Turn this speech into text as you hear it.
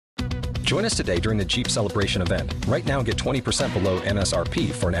Join us today during the Jeep Celebration event. Right now, get 20% below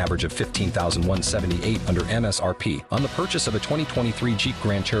MSRP for an average of $15,178 under MSRP on the purchase of a 2023 Jeep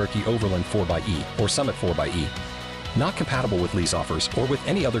Grand Cherokee Overland 4xE or Summit 4xE. Not compatible with lease offers or with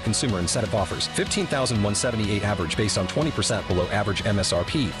any other consumer incentive offers. $15,178 average based on 20% below average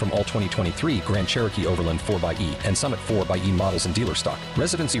MSRP from all 2023 Grand Cherokee Overland 4xE and Summit 4xE models in dealer stock.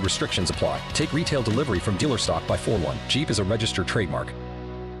 Residency restrictions apply. Take retail delivery from dealer stock by 4/1. Jeep is a registered trademark.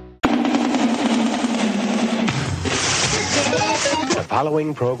 The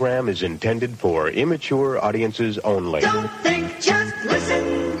following program is intended for immature audiences only. Don't think, just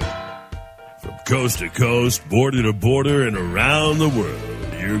listen. From coast to coast, border to border, and around the world,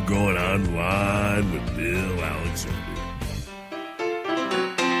 you're going online with Bill Alexander.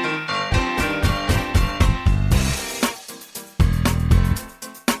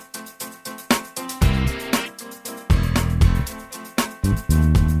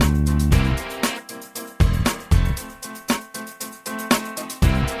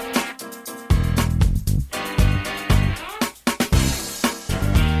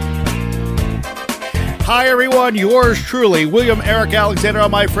 Hi, everyone. Yours truly, William Eric Alexander.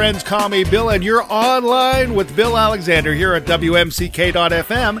 My friends call me Bill, and you're online with Bill Alexander here at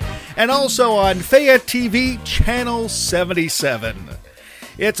WMCK.FM and also on Fayette TV, Channel 77.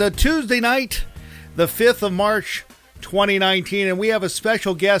 It's a Tuesday night, the 5th of March, 2019, and we have a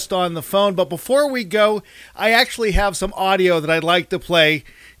special guest on the phone. But before we go, I actually have some audio that I'd like to play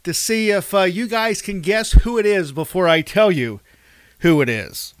to see if you guys can guess who it is before I tell you who it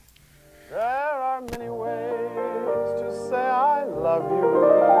is. There are many ways to say I love you.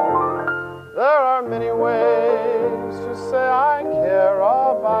 There are many ways to say I care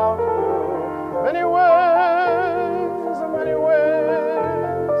about you. Many ways,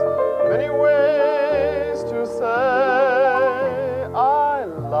 many ways to say I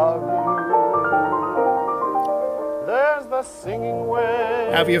love you. There's the singing way.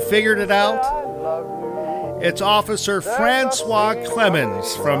 Have you figured it out? I love you. It's Officer François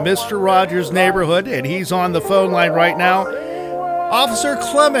Clemmons from Mr. Rogers' Neighborhood, and he's on the phone line right now. Officer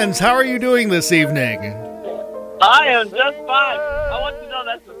Clemmons, how are you doing this evening? I am just fine. I want you to know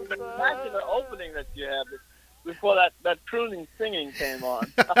that's a spectacular opening that you had before that crooning singing came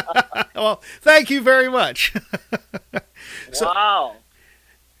on. Well, thank you very much. Wow.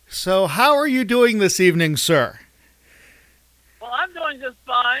 So how are you doing this evening, sir? Well, I'm doing just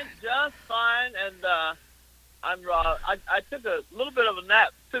fine, and I took a little bit of a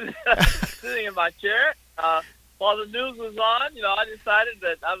nap sitting in my chair while the news was on. I decided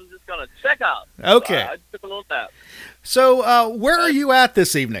that I was just going to check out. Okay. So I took a little nap. So where are you at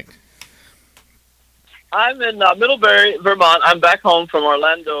this evening? I'm in Middlebury, Vermont. I'm back home from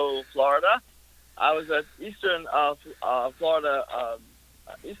Orlando, Florida. I was at Eastern Florida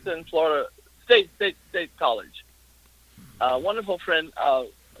State College. Wonderful friend,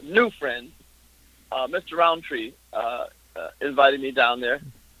 new friend, Mr. Roundtree, invited me down there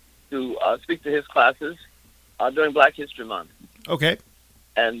to speak to his classes during Black History Month. Okay.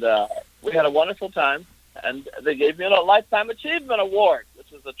 And we had a wonderful time, and they gave me a Lifetime Achievement Award,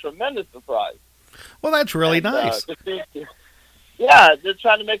 which was a tremendous surprise. Well, that's really nice. Yeah, they're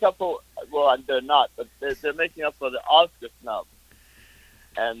trying to make up for, well, they're not, but they're making up for the Oscar snub.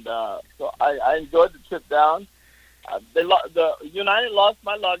 And so I enjoyed the trip down. The United lost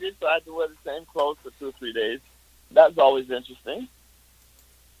my luggage, so I had to wear the same clothes for 2 or 3 days. That's always interesting.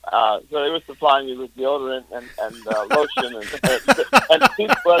 So they were supplying me with deodorant and lotion and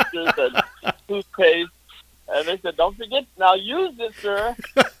toothbrushes and toothpaste. And they said, "Don't forget, now use this, sir."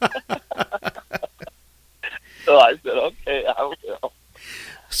 So I said, "Okay, I will."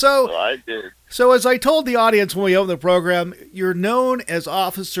 So I did. So as I told the audience when we opened the program, you're known as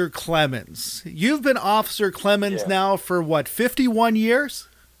Officer Clemmons. You've been Officer Clemmons now for, 51 years?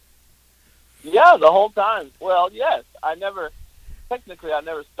 Yeah, the whole time. Well, yes. I never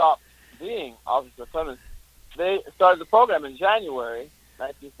stopped being Officer Clemmons. They started the program in January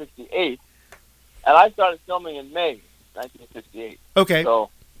 1968, and I started filming in May 1968. Okay. So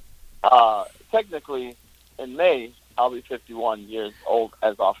technically, in May, I'll be 51 years old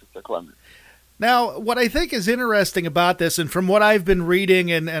as Officer Clemmons. Now, what I think is interesting about this, and from what I've been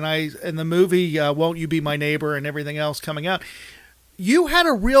reading and the movie Won't You Be My Neighbor and everything else coming out, you had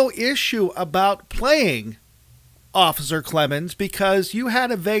a real issue about playing Officer Clemmons because you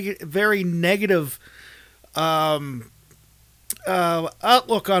had a very negative outlook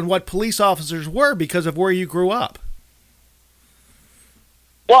on what police officers were because of where you grew up.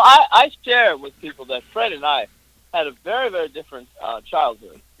 Well, I share with people that Fred and I had a very, very different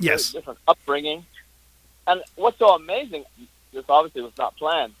childhood. Yes. Very different upbringing. And what's so amazing, this obviously was not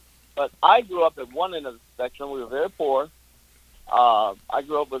planned, But I grew up at one end of the spectrum. We were very poor. I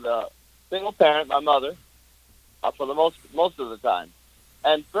grew up with a single parent, my mother, for the most of the time.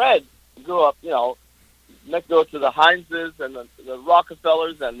 And Fred grew up, next door to the Hineses and the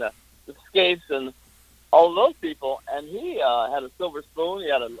Rockefellers and the Scapes and all those people. And he had a silver spoon. He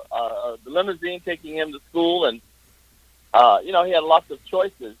had a limousine taking him to school, and he had lots of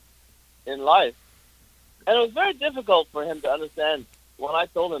choices in life. And it was very difficult for him to understand when I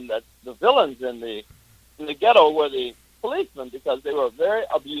told him that the villains in the ghetto were the policemen because they were very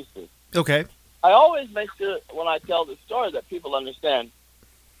abusive. Okay. I always make sure when I tell this story that people understand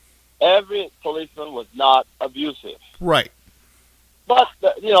every policeman was not abusive. Right. But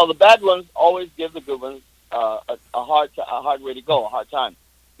the bad ones always give the good ones a hard way to go, a hard time,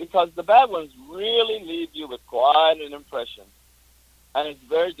 because the bad ones really leave you with quite an impression, and it's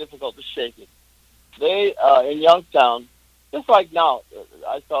very difficult to shake it. They in Youngstown, just like now,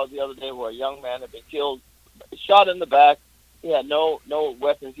 I saw the other day where a young man had been killed, shot in the back. He had no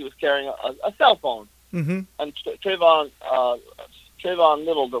weapons. He was carrying a cell phone. Mm-hmm. And Trayvon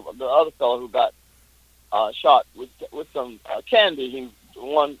Little, the other fellow who got shot with some candy. He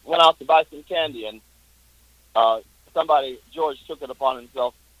went out to buy some candy, and George took it upon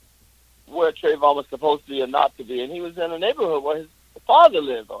himself where Trayvon was supposed to be and not to be. And he was in a neighborhood where his father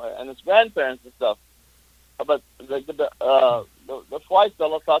lived and his grandparents and stuff. But the white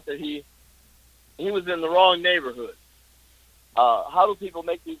fellow thought that he was in the wrong neighborhood. How do people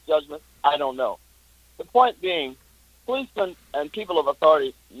make these judgments? I don't know. The point being, policemen and people of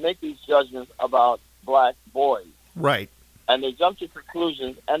authority make these judgments about black boys. Right. And they jump to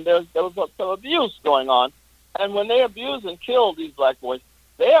conclusions, and there was some abuse going on. And when they abuse and kill these black boys,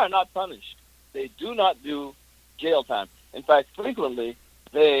 they are not punished. They do not do jail time. In fact, frequently,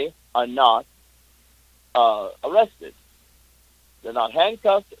 they are not arrested. They're not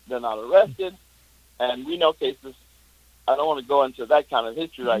handcuffed. They're not arrested. And we know cases. I don't want to go into that kind of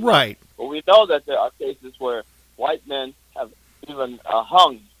history right now. But we know that there are cases where white men have even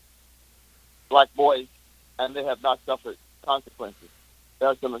hung black boys, and they have not suffered consequences. There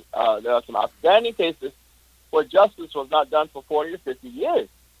are some outstanding cases where justice was not done for 40 or 50 years.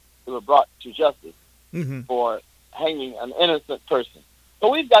 They were brought to justice for hanging an innocent person. So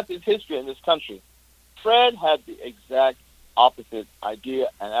we've got this history in this country. Fred had the exact opposite idea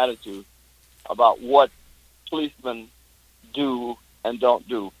and attitude about what policemen do and don't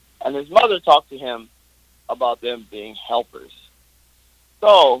do. And his mother talked to him about them being helpers.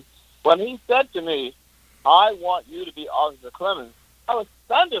 So when he said to me, I want you to be Officer Clemmons, I was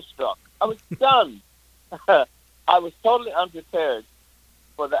thunderstruck. I was stunned. I was totally unprepared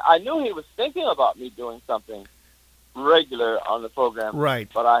for that. I knew he was thinking about me doing something regular on the program, right?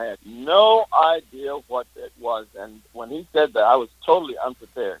 But I had no idea what it was. And when he said that, I was totally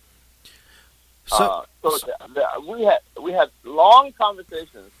unprepared. We had long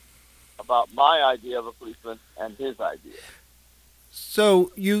conversations about my idea of a policeman and his idea.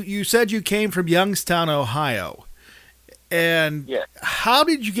 So you said you came from Youngstown, Ohio, and yes. How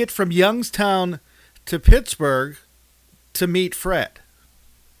did you get from Youngstown to Pittsburgh to meet Fred?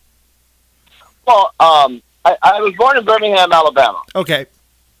 Well, I was born in Birmingham, Alabama. Okay.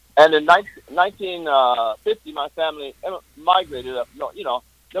 And in 1950, my family migrated up.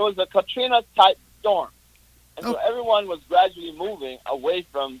 There was a Katrina-type storm. And so everyone was gradually moving away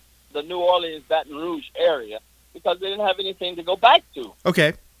from the New Orleans, Baton Rouge area because they didn't have anything to go back to.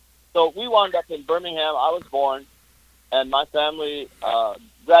 Okay. So we wound up in Birmingham. I was born, and my family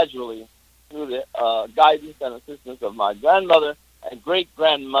gradually, through the guidance and assistance of my grandmother and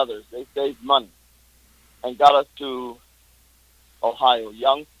great-grandmothers, they saved money and got us to Ohio,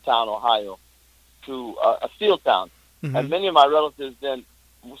 Youngstown, Ohio, to a steel town. Mm-hmm. And many of my relatives then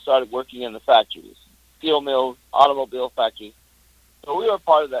started working in the factories, steel mills, automobile factories. So we were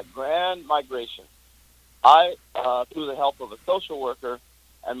part of that grand migration. I, through the help of a social worker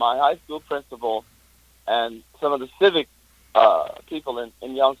and my high school principal and some of the civic people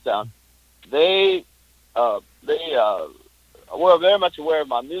in Youngstown, they were very much aware of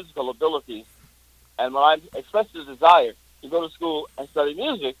my musical abilities. And when I expressed a desire to go to school and study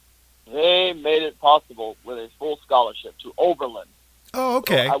music, they made it possible with a full scholarship to Oberlin. Oh,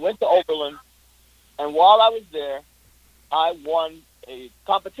 okay. So I went to Oberlin, and while I was there, I won a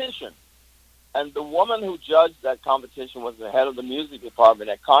competition. And the woman who judged that competition was the head of the music department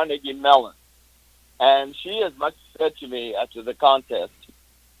at Carnegie Mellon. And she as much said to me after the contest,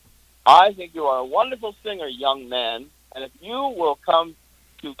 I think you are a wonderful singer, young man, and if you will come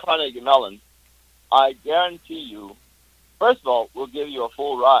to Carnegie Mellon, I guarantee you, first of all, we'll give you a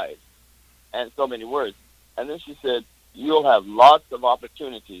full ride, and so many words. And then she said, you'll have lots of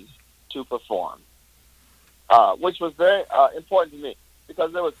opportunities to perform, which was very important to me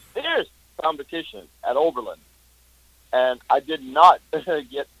because there was fierce competition at Oberlin, and I did not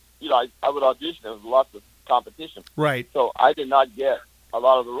get. I would audition. There was lots of competition, Right. so I did not get a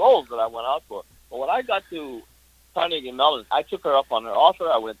lot of the roles that I went out for. But when I got to Carnegie Mellon, I took her up on her offer.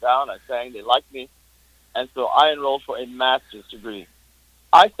 I went down. I sang. They liked me, and so I enrolled for a master's degree.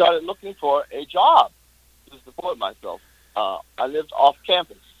 I started looking for a job to support myself. I lived off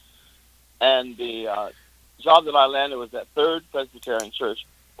campus, and the job that I landed was at Third Presbyterian Church,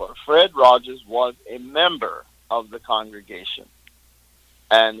 where Fred Rogers was a member of the congregation.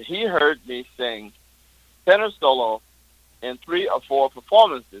 And he heard me sing tenor solo in 3 or 4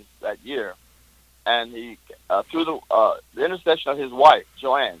 performances that year. And he, through the intercession of his wife,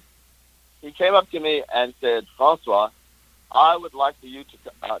 Joanne, he came up to me and said, "François, I would like for you to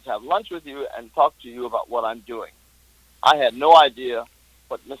have lunch with you and talk to you about what I'm doing." I had no idea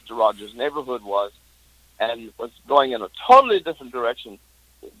what Mr. Rogers' Neighborhood was and was going in a totally different direction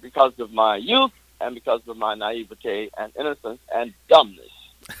because of my youth and because of my naivete and innocence and dumbness.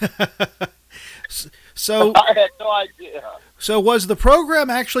 So I had no idea. So was the program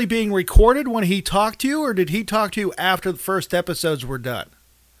actually being recorded when he talked to you, or did he talk to you after the first episodes were done?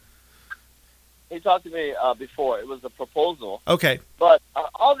 He talked to me before. It was a proposal. Okay. But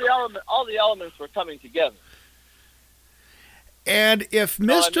all the elements were coming together. And if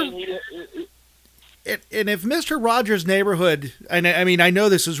Mr. And if Mr. Rogers' Neighborhood, and I mean, I know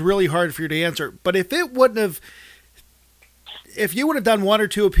this is really hard for you to answer, but if you would have done 1 or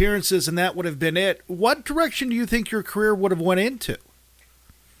 2 appearances and that would have been it, what direction do you think your career would have went into?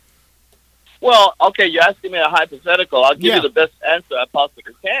 Well, okay, you're asking me a hypothetical. I'll give you the best answer I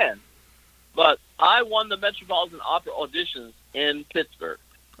possibly can. But I won the Metropolitan Opera auditions in Pittsburgh.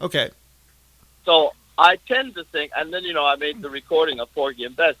 Okay. So I tend to think, and then, I made the recording of Porgy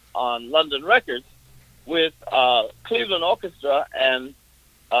and Bess on London Records with Cleveland Orchestra and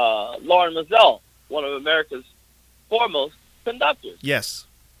Lauren Mazel, one of America's foremost conductors. Yes.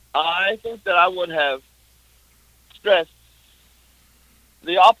 I think that I would have stressed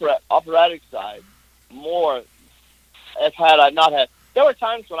the operatic side more if had I not had. There were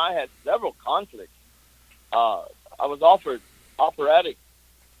times when I had several conflicts. I was offered operatic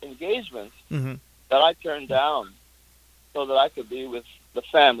engagements that I turned down so that I could be with the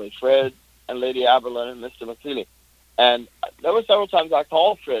family, Fred and Lady Aberlin and Mr. McFeely. And there were several times I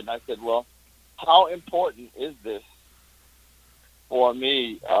called Fred and I said, "Well, how important is this for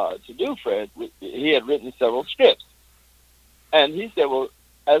me to do, Fred?" He had written several scripts. And he said, "Well,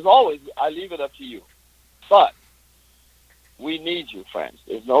 as always, I leave it up to you. But we need you, friends.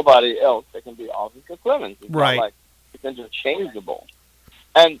 There's nobody else that can be Officer Clemmons. It's right. Not like it's interchangeable."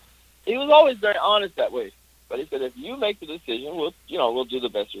 And he was always very honest that way. But he said, "If you make the decision, we'll do the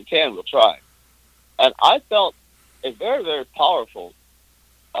best we can. We'll try." And I felt a very, very powerfully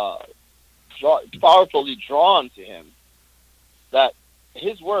drawn to him, that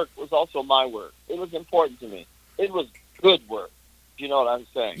his work was also my work. It was important to me. It was good work. Do you know what I'm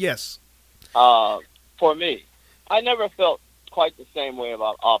saying? Yes. For me, I never felt quite the same way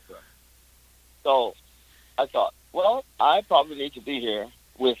about opera. So I thought, well, I probably need to be here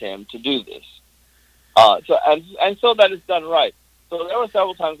with him to do this. So that it's done right. So there were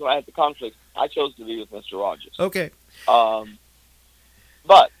several times when I had the conflict. I chose to be with Mr. Rogers. Okay.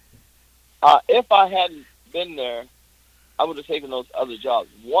 But if I hadn't been there, I would have taken those other jobs.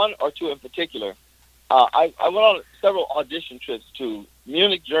 1 or 2 in particular. I went on several audition trips to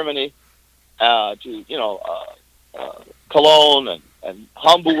Munich, Germany, to Cologne and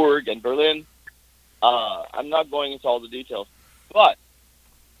Hamburg and Berlin. I'm not going into all the details, but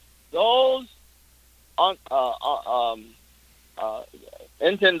those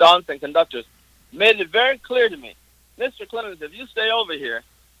intendants and conductors made it very clear to me, "Mr. Clemmons, if you stay over here,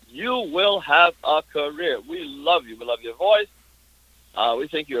 you will have a career. We love you. We love your voice. We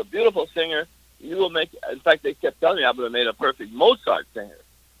think you're a beautiful singer. You will make." In fact, they kept telling me I would have made a perfect Mozart singer.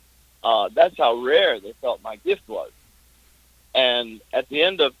 That's how rare they felt my gift was. And at the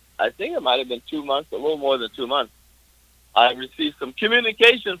end of, I think it might have been 2 months, a little more than 2 months, I received some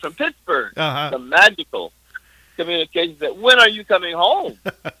communication from Pittsburgh, some magical communications that, "When are you coming home?"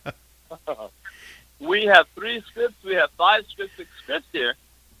 "We have 3 scripts, we have 5 scripts, 6 scripts here,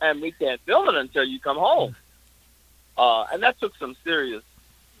 and we can't film it until you come home." And that took some serious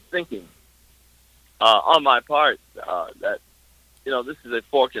thinking on my part, that, this is a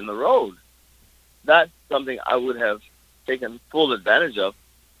fork in the road. That's something I would have taken full advantage of.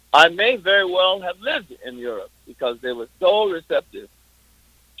 I may very well have lived in Europe because they were so receptive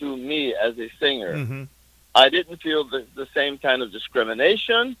to me as a singer. I didn't feel the same kind of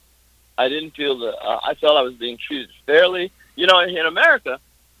discrimination. I didn't feel that I felt I was being treated fairly. You know, in America,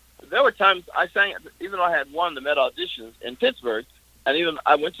 there were times I sang, even though I had won the Met auditions in Pittsburgh, and even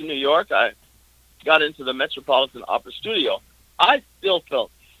I went to New York, I got into the Metropolitan Opera Studio. I still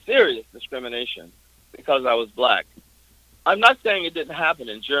felt serious discrimination because I was black. I'm not saying it didn't happen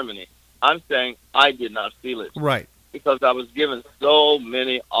in Germany. I'm saying I did not feel it. Right. Because I was given so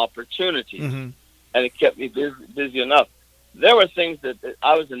many opportunities, and it kept me busy enough. There were things that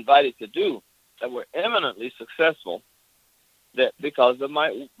I was invited to do that were eminently successful that because of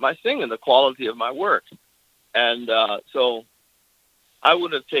my singing, the quality of my work. And so I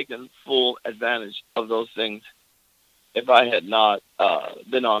would have taken full advantage of those things if I had not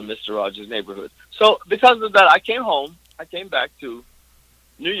been on Mr. Rogers' Neighborhood. So because of that, I came home. I came back to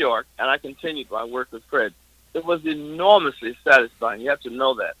New York, and I continued my work with Fred. It was enormously satisfying. You have to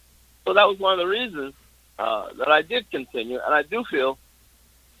know that. So that was one of the reasons that I did continue, and I do feel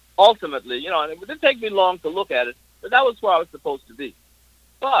ultimately, you know, and it didn't take me long to look at it, but that was where I was supposed to be.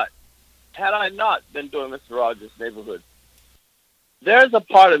 But had I not been doing Mr. Rogers' Neighborhood, there's a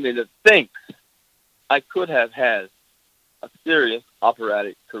part of me that thinks I could have had a serious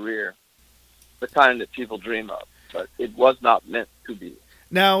operatic career, the kind that people dream of, but it was not meant to be.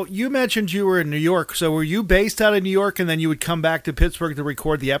 Now, you mentioned you were in New York, so were you based out of New York and then you would come back to Pittsburgh to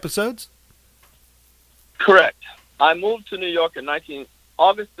record the episodes? Correct. I moved to New York in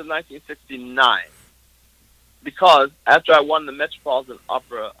August of 1969 because after I won the Metropolitan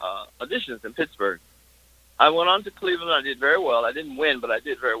Opera auditions in Pittsburgh, I went on to Cleveland. I did very well. I didn't win, but I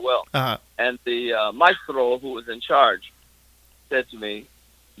did very well. And the maestro who was in charge said to me,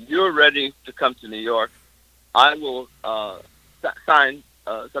 "You're ready to come to New York. I will sign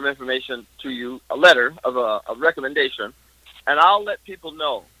some information to you, a letter of a recommendation, and I'll let people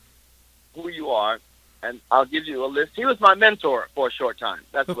know who you are, and I'll give you a list." He was my mentor for a short time.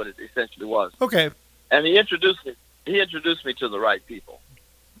 That's what it essentially was. Okay. And he introduced me to the right people.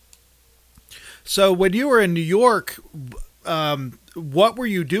 So when you were in New York, what were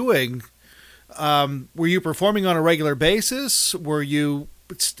you doing? Were you performing on a regular basis? Were you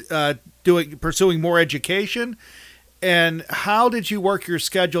pursuing more education? And how did you work your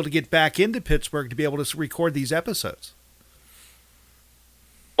schedule to get back into Pittsburgh to be able to record these episodes?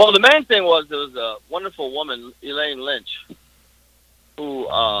 Well, the main thing was there was a wonderful woman, Elaine Lynch, who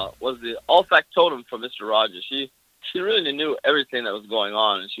was the olfactotum for Mr. Rogers. She really knew everything that was going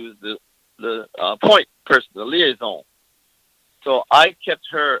on, and she was the point person, the liaison. So I kept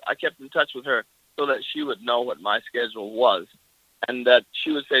in touch with her so that she would know what my schedule was, and that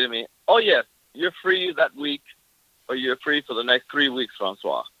she would say to me, "Oh yes, you're free that week, or you're free for the next 3 weeks,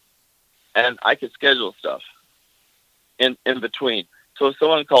 François," and I could schedule stuff in between. So if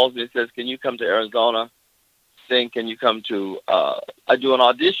someone calls me and says, "Can you come to Arizona? Can you come to?" I do an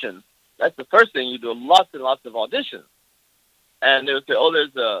audition. That's the first thing you do. Lots and lots of auditions, and they would say, "Oh,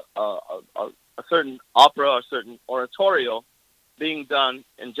 there's a certain opera or a certain oratorio being done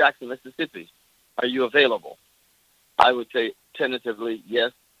in Jackson, Mississippi. Are you available?" I would say tentatively,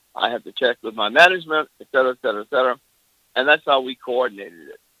 yes. I have to check with my management, et cetera, et cetera, et cetera. And that's how we coordinated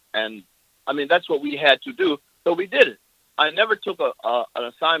it. And, I mean, that's what we had to do. So we did it. I never took an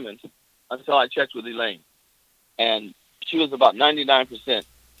assignment until I checked with Elaine. And she was about 99%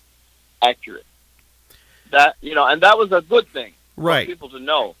 accurate. That, you know, and that was a good thing. Right. For people to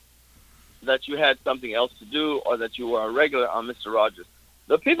know that you had something else to do or that you were a regular on Mr. Rogers.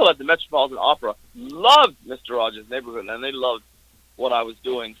 The people at the Metropolitan Opera loved Mr. Rogers' Neighborhood, and they loved what I was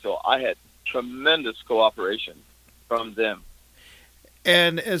doing, so I had tremendous cooperation from them.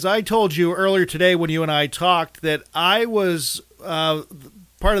 And as I told you earlier today when you and I talked, that I was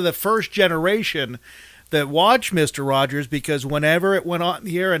part of the first generation that watched Mr. Rogers, because whenever it went on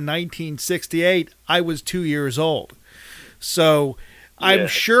the air in 1968, I was 2 years old. So I'm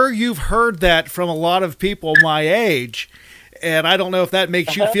sure you've heard that from a lot of people my age. And I don't know if that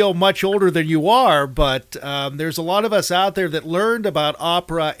makes you feel much older than you are, but there's a lot of us out there that learned about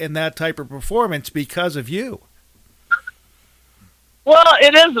opera and that type of performance because of you. Well,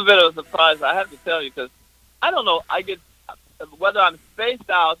 it is a bit of a surprise, I have to tell you, because I don't know, I get whether I'm spaced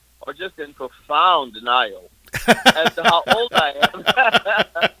out or just in profound denial as to how old I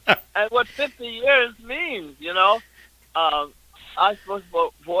am and what 50 years means, you know. I suppose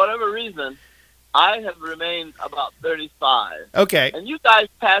for whatever reason, I have remained about 35. Okay. And you guys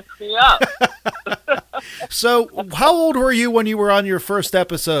passed me up. So how old were you when you were on your first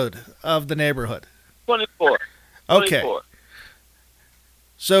episode of The Neighborhood? 24. Okay. 24.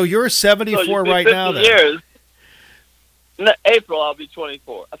 So you're 74 so right now then. Years. April, I'll be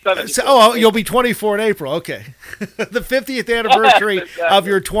 24. You'll be 24 in April. Okay. The 50th anniversary exactly. of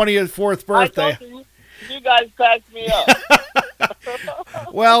your 24th birthday. You guys packed me up.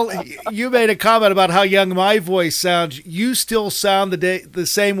 Well, you made a comment about how young my voice sounds. You still sound the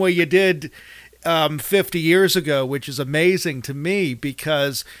same way you did 50 years ago, which is amazing to me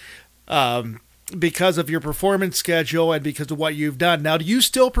because of your performance schedule and because of what you've done. Now, do you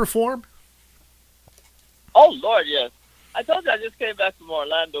still perform? Oh, Lord, yes. I told you I just came back from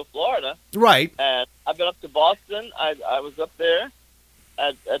Orlando, Florida. Right. And I've been up to Boston. I was up there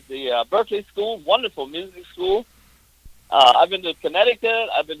at the Berkeley School, wonderful music school. I've been to Connecticut.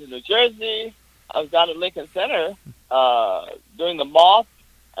 I've been to New Jersey. I was down at Lincoln Center doing the Moth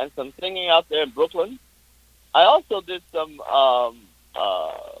and some singing out there in Brooklyn. I also did some, what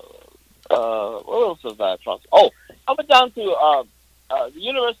else was that? Oh, I went down to the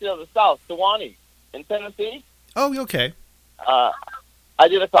University of the South, Sewanee, in Tennessee. Oh, okay. I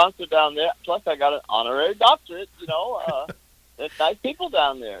did a concert down there. Plus, I got an honorary doctorate. There's nice people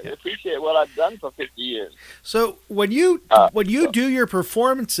down there. They appreciate what I've done for 50 years. So when you do your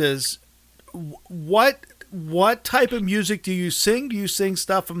performances, what type of music do you sing? Do you sing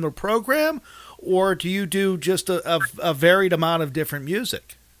stuff from the program, or do you do just a varied amount of different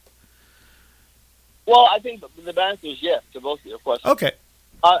music? Well, I think the answer is yes to both of your questions. Okay.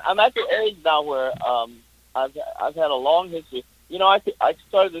 I'm at the age now where I've had a long history. I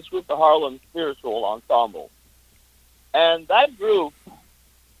started this group, the Harlem Spiritual Ensemble, and that group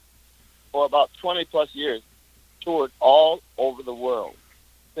for about 20 plus years toured all over the world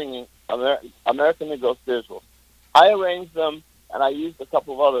singing American Negro spirituals. I arranged them, and I used a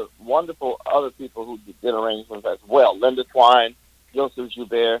couple of other wonderful other people who did arrangements as well. Linda Twine, Joseph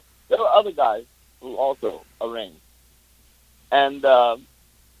Joubert. There were other guys who also arranged. And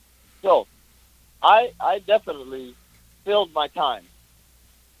so I definitely filled my time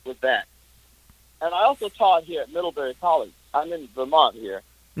with that. And I also taught here at Middlebury College. I'm in Vermont here.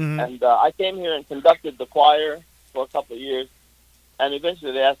 Mm-hmm. And I came here and conducted the choir for a couple of years. And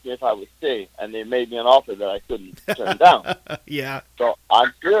eventually they asked me if I would stay. And they made me an offer that I couldn't turn down. Yeah. So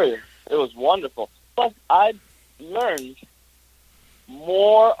I'm serious. It was wonderful. Plus, I learned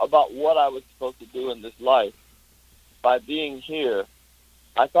more about what I was supposed to do in this life by being here.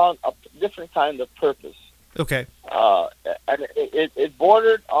 I found a different kind of purpose. Okay. And it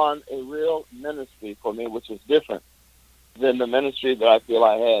bordered on a real ministry for me, which was different than the ministry that I feel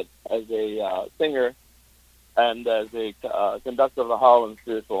I had as a singer and as a conductor of the Harlem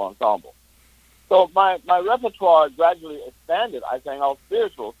Spiritual Ensemble. So my repertoire gradually expanded. I sang all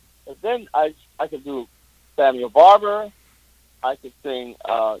spirituals, but then I could do Samuel Barber, I could sing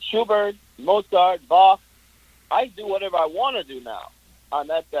Schubert, Mozart, Bach. I do whatever I want to do now.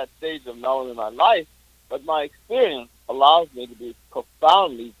 I'm at that stage of now in my life, but my experience allows me to be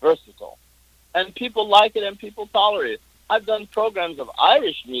profoundly versatile. And people like it and people tolerate it. I've done programs of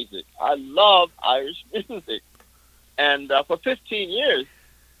Irish music. I love Irish music. And for 15 years,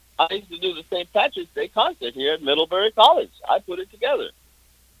 I used to do the St. Patrick's Day concert here at Middlebury College. I put it together.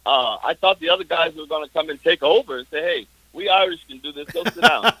 I thought the other guys were going to come and take over and say, hey, we Irish can do this, go sit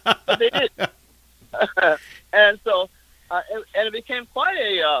down. But they didn't. And so, and it became quite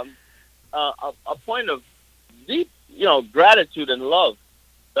a point of deep, gratitude and love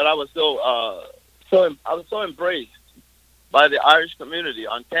that I was so embraced by the Irish community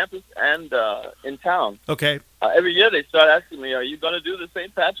on campus and in town. Okay. Every year they start asking me, are you going to do the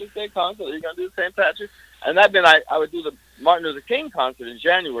St. Patrick's Day concert? Are you going to do the St. Patrick's? And that meant I would do the Martin Luther King concert in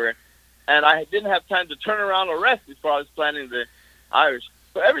January, and I didn't have time to turn around or rest before I was planning the Irish.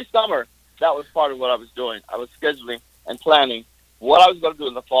 So every summer, that was part of what I was doing. I was scheduling and planning what I was going to do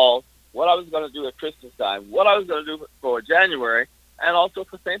in the fall, what I was going to do at Christmas time, what I was going to do for January, and also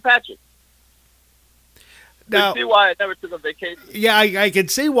for St. Patrick's. Now, you see why I never took a vacation? Yeah, I can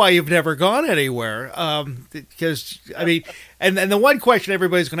see why you've never gone anywhere. Because and the one question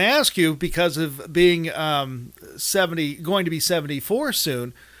everybody's going to ask you, because of being 70, going to be 74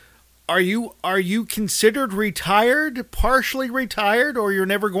 soon, are you considered retired, partially retired, or you're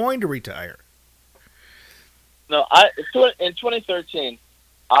never going to retire? No, in 2013,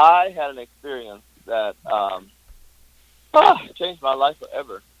 I had an experience that changed my life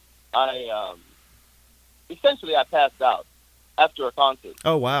forever. Essentially, I passed out after a concert.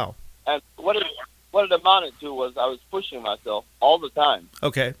 Oh, wow. And what it amounted to was I was pushing myself all the time.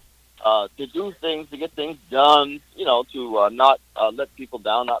 Okay. To do things, to get things done, to not let people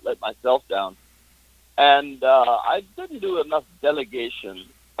down, not let myself down. And I didn't do enough delegation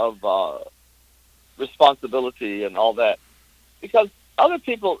of responsibility and all that, because other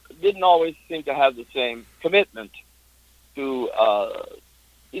people didn't always seem to have the same commitment to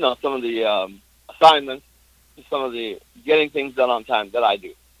some of the assignments, to some of the getting things done on time that I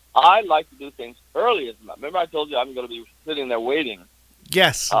do. I like to do things early as much. Remember I told you I'm going to be sitting there waiting.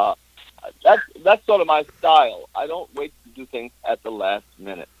 Yes. That's sort of my style. I don't wait to do things at the last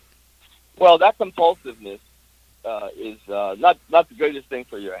minute. Well, that compulsiveness is not the greatest thing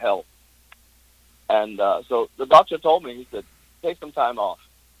for your health. And so the doctor told me, he said, take some time off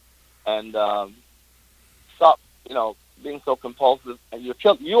and stop, being so compulsive. And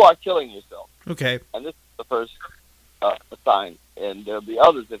you are killing yourself. Okay. And this is the first sign. And there'll be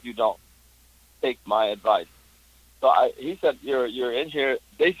others if you don't take my advice. So he said, you're in here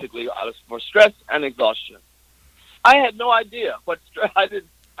basically for stress and exhaustion. I had no idea what stress.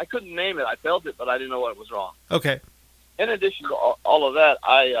 I couldn't name it. I felt it, but I didn't know what was wrong. Okay. In addition to all of that,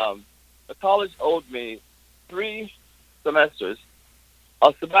 the college owed me 3 semesters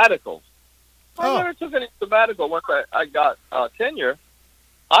of sabbatical. I never took any sabbatical once I got tenure.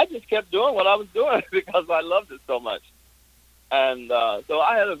 I just kept doing what I was doing because I loved it so much. And so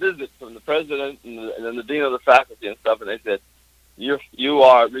I had a visit from the president and the dean of the faculty and stuff, and they said, "You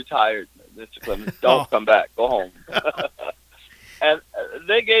are retired, Mr. Clemmons. Don't come back. Go home." And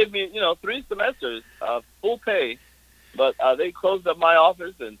they gave me, 3 semesters of full pay, but they closed up my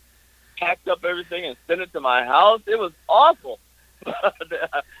office and packed up everything and sent it to my house. It was awful.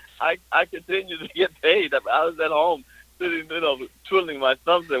 I continued to get paid. I was at home sitting, twiddling my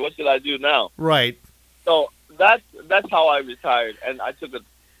thumbs there. What should I do now? Right. So that's how I retired, and I took a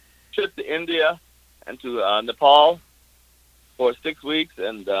trip to India and to Nepal for 6 weeks,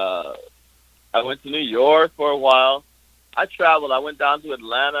 and I went to New York for a while. I traveled. I went down to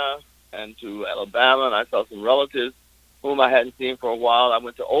Atlanta and to Alabama, and I saw some relatives whom I hadn't seen for a while. I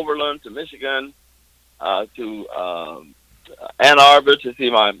went to Overland, to Michigan, to Ann Arbor to see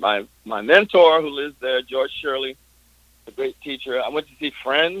my mentor who lives there, George Shirley, a great teacher. I went to see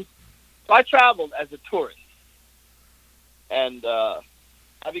friends. So I traveled as a tourist. And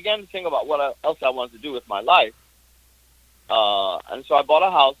I began to think about what else I wanted to do with my life. And so I bought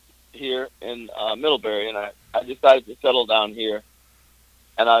a house here in Middlebury, and I decided to settle down here.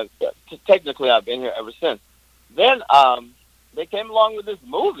 And technically I've been here ever since. Then they came along with this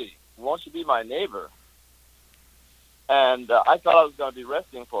movie, Won't You Be My Neighbor? And I thought I was going to be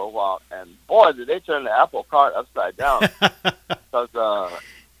resting for a while. And boy, did they turn the apple cart upside down. Because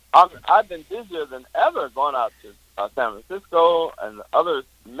I've been busier than ever going out to San Francisco and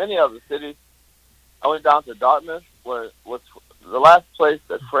many other cities. I went down to Dartmouth, where was the last place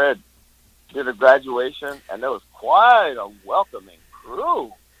that Fred did a graduation, and there was quite a welcoming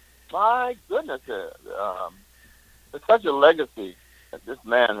crew. My goodness, it's such a legacy that this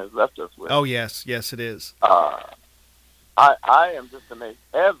man has left us with. Oh, yes. Yes, it is. I am just amazed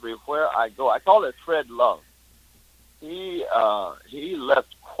everywhere I go. I call it Fred Love. He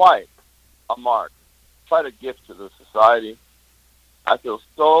left quite a mark, quite a gift to the society. I feel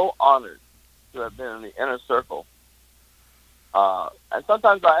so honored to have been in the inner circle. And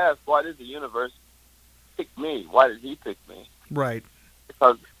sometimes I ask, why did the universe pick me? Why did he pick me? Right.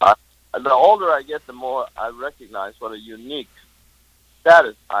 Because the older I get, the more I recognize what a unique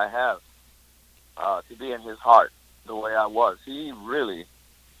status I have to be in his heart the way I was. He really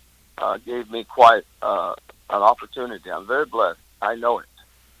gave me quite an opportunity. I'm very blessed. I know it.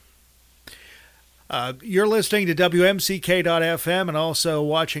 You're listening to WMCK.FM and also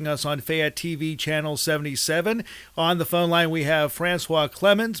watching us on Fayette TV Channel 77. On the phone line, we have François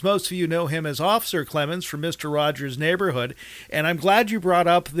Clemmons. Most of you know him as Officer Clemmons from Mr. Rogers' Neighborhood. And I'm glad you brought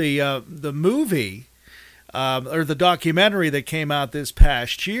up the movie or the documentary that came out this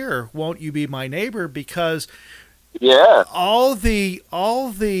past year, Won't You Be My Neighbor, because all the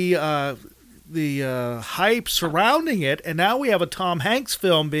hype surrounding it, and now we have a Tom Hanks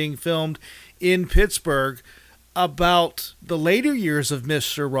film being filmed in Pittsburgh about the later years of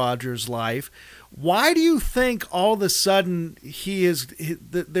Mr. Rogers' life. Why do you think all of a sudden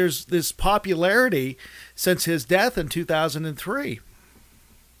there's this popularity since his death in 2003?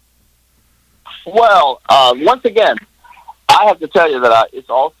 Well, once again, I have to tell you that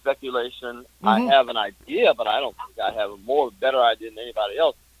it's all speculation. Mm-hmm. I have an idea, but I don't think I have a better idea than anybody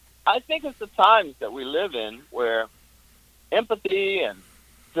else. I think it's the times that we live in where empathy and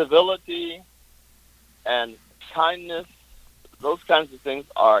civility and kindness, those kinds of things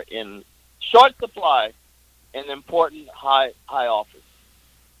are in short supply in important high office.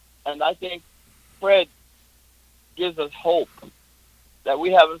 And I think Fred gives us hope that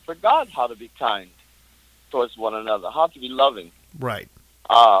we haven't forgotten how to be kind towards one another, how to be loving. Right.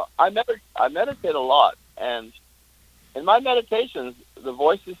 I meditate a lot, and in my meditations, the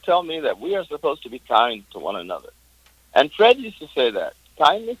voices tell me that we are supposed to be kind to one another. And Fred used to say that.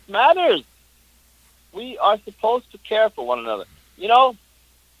 Kindness matters. We are supposed to care for one another. You know,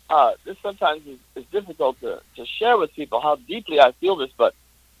 this sometimes is difficult to share with people how deeply I feel this, but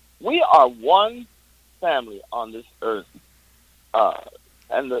we are one family on this earth.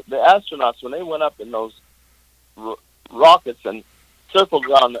 And the astronauts, when they went up in those rockets and circled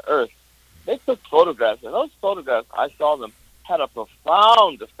around the earth, they took photographs, and those photographs, I saw them, had a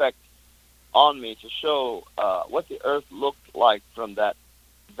profound effect on me to show what the earth looked like from that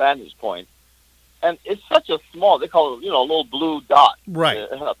vantage point. And it's such a small, they call it, a little blue dot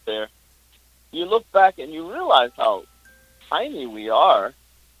up there. You look back and you realize how tiny we are,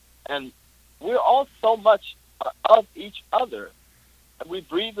 and we're all so much of each other. We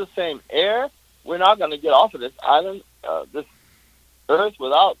breathe the same air. We're not going to get off of this island, this earth,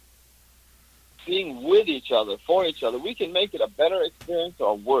 without being with each other, for each other. We can make it a better experience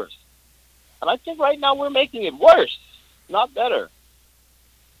or worse. And I think right now we're making it worse, not better.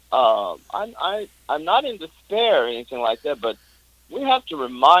 I'm not in despair or anything like that, but we have to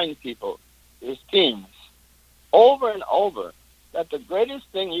remind people, as teens, over and over, that the greatest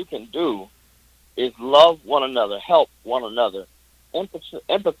thing you can do is love one another, help one another,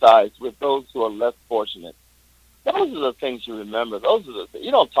 empathize with those who are less fortunate. Those are the things you remember. Those are the things.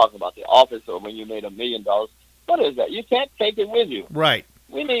 You don't talk about the office or when you made $1 million. What is that? You can't take it with you. Right.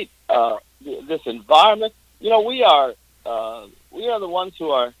 We need this environment. We are the ones who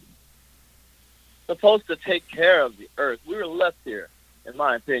are supposed to take care of the earth. We were left here, in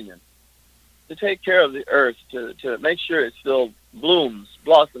my opinion, to take care of the earth, to make sure it still blooms,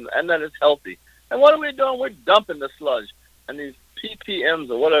 blossoms, and then it's healthy. And what are we doing? We're dumping the sludge and these ppms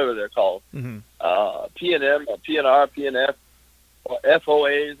or whatever they're called, P&M or PNR, PNF or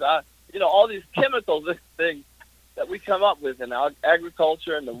FOAs, all these chemicals, this thing that we come up with in our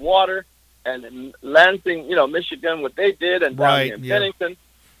agriculture and the water, and in Lansing, Michigan, what they did, and down here in Bennington.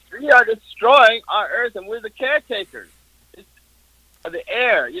 We are destroying our earth, and we're the caretakers. It's the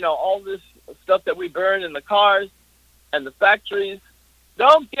air, all this stuff that we burn in the cars and the factories.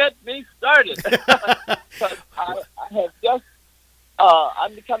 Don't get me started. I have just,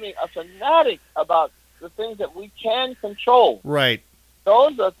 I'm becoming a fanatic about the things that we can control. Right.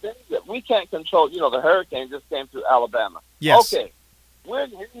 Those are things that we can't control. The hurricane just came through Alabama. Yes. Okay. We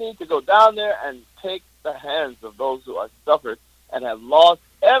need to go down there and take the hands of those who are suffered and have lost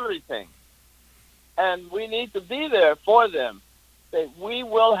everything. And we need to be there for them. Say, we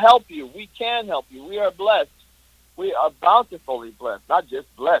will help you. We can help you. We are blessed. We are bountifully blessed. Not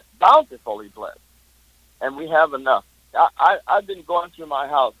just blessed, bountifully blessed. And we have enough. I've been going through my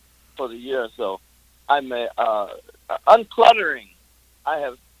house for the year or so. I'm uncluttering.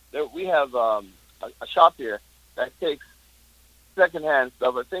 We have a shop here that takes secondhand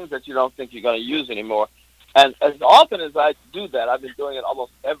stuff or things that you don't think you're going to use anymore. And as often as I do that, I've been doing it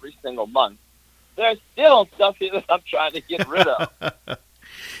almost every single month, there's still stuff here that I'm trying to get rid of.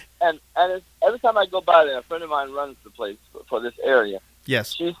 and every time I go by there, a friend of mine runs the place for this area.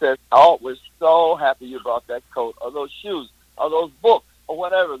 Yes. She says, "Oh, we're so happy you brought that coat or those shoes or those books or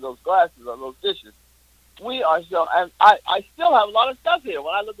whatever, those glasses or those dishes." We are so, and I still have a lot of stuff here.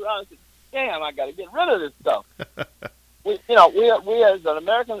 When I look around and say, "Damn, I got to get rid of this stuff." We as an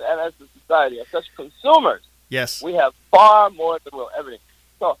American and as a society are such consumers. Yes. We have far more than we'll ever need.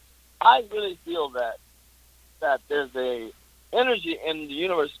 So I really feel that there's a energy in the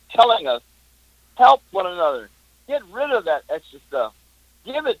universe telling us, help one another. Get rid of that extra stuff.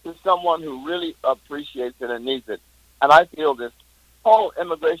 Give it to someone who really appreciates it and needs it. And I feel this whole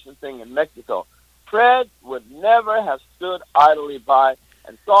immigration thing in Mexico. Fred would never have stood idly by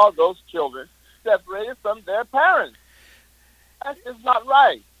and saw those children separated from their parents. That's just not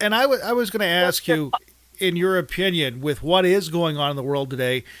right. And I was going to ask you, in your opinion, with what is going on in the world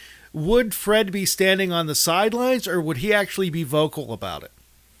today, would Fred be standing on the sidelines, or would he actually be vocal about it?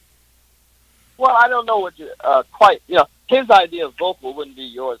 Well, I don't know what his idea of vocal wouldn't be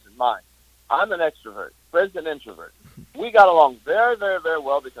yours and mine. I'm an extrovert. Fred's an introvert. We got along very, very, very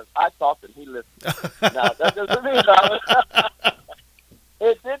well because I talked and he listened. Now, that doesn't mean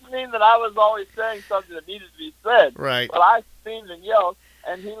it didn't mean that I was always saying something that needed to be said. Right. But I screamed and yelled,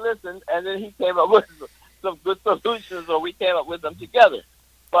 and he listened, and then he came up with some good solutions, or we came up with them together.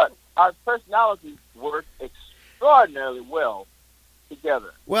 But our personalities work extraordinarily well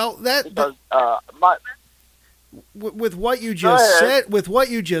together. Well, because with what you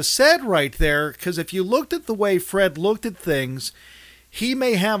just said right there, because if you looked at the way Fred looked at things, he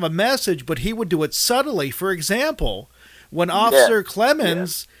may have a message, but he would do it subtly. For example, when Officer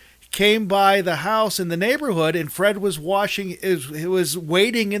Clemmons came by the house in the neighborhood and Fred was waiting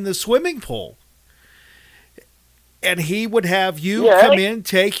in the swimming pool, And he would have you come in,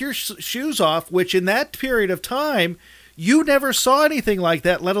 take your shoes off, which in that period of time, you never saw anything like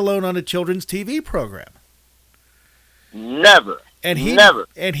that, let alone on a children's TV program. Never. And Never.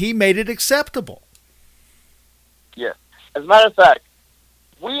 And he made it acceptable. Yes. As a matter of fact,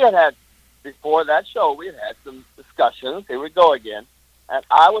 we had before that show, we had some discussions. Here we go again. And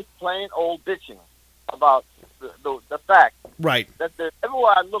I was plain old bitching about the fact that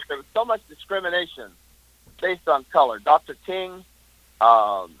everywhere I looked, there was so much discrimination based on color. Dr. King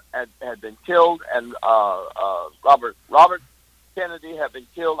had been killed, and Robert Kennedy had been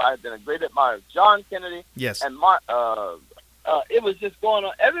killed. I had been a great admirer of John Kennedy. Yes. And it was just going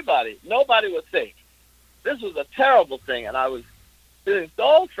on. Everybody, nobody was safe. This was a terrible thing, and I was feeling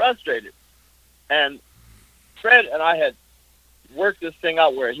so frustrated. And Fred and I had worked this thing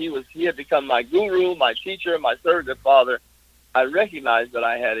out where he had become my guru, my teacher, my surrogate father. I recognized that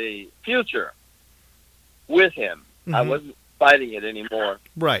I had a future with him. Mm-hmm. I wasn't fighting it anymore.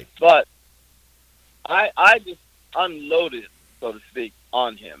 Right. But I just unloaded, so to speak,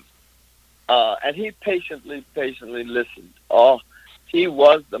 on him. And he patiently listened. Oh, he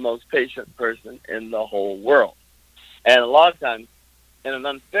was the most patient person in the whole world. And a lot of times, in an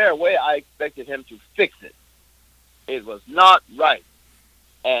unfair way, I expected him to fix it. It was not right.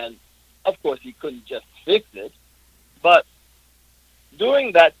 And, of course, he couldn't just fix it. But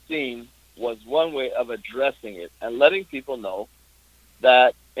doing that scene was one way of addressing it and letting people know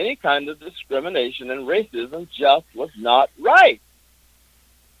that any kind of discrimination and racism just was not right.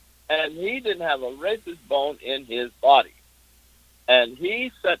 And he didn't have a racist bone in his body. And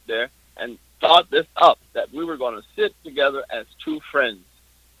he sat there and thought this up, that we were going to sit together as two friends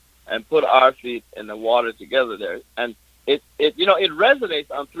and put our feet in the water together there. And it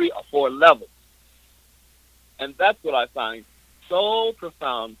resonates on 3 or 4 levels. And that's what I find so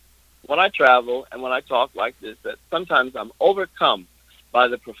profound when I travel and when I talk like this, that sometimes I'm overcome by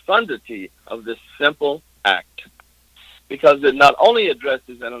the profundity of this simple act. Because it not only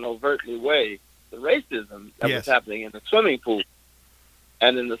addresses in an overtly way the racism that was happening in the swimming pool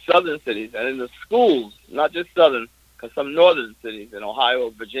and in the southern cities and in the schools, not just southern, because some northern cities in Ohio,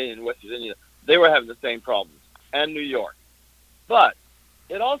 Virginia, and West Virginia, they were having the same problems, and New York. But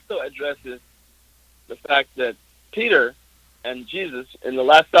it also addresses the fact that Peter and Jesus in the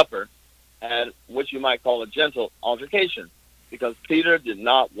Last Supper had what you might call a gentle altercation, because Peter did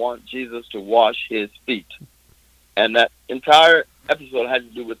not want Jesus to wash his feet. And that entire episode had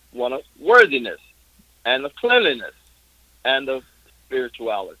to do with one of worthiness and of cleanliness and of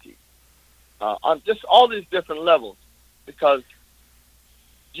spirituality. On just all these different levels, because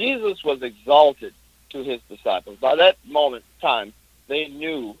Jesus was exalted to his disciples. By that moment in time, they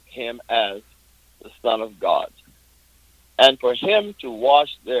knew him as the Son of God. And for him to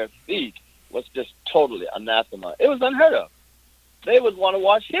wash their feet was just totally anathema. It was unheard of. They would want to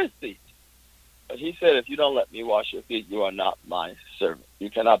wash his feet. But he said, if you don't let me wash your feet, you are not my servant. You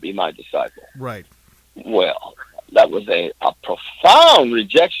cannot be my disciple. Right. Well, that was a profound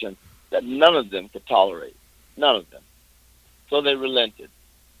rejection that none of them could tolerate. None of them. So they relented.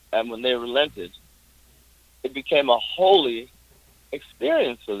 And when they relented, it became a holy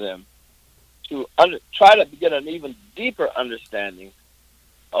experience for them to try to get an even deeper understanding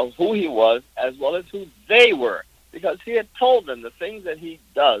of who he was as well as who they were. Because he had told them the things that he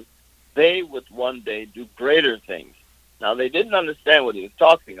does, they would one day do greater things. Now, they didn't understand what he was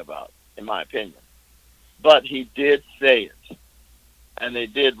talking about, in my opinion. But he did say it. And they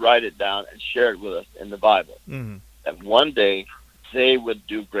did write it down and share it with us in the Bible. Mm-hmm. That one day they would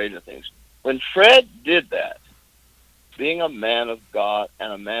do greater things. When Fred did that, being a man of God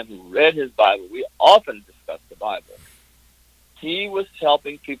and a man who read his Bible, we often discuss the Bible. He was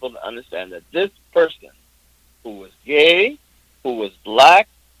helping people to understand that this person who was gay, who was black,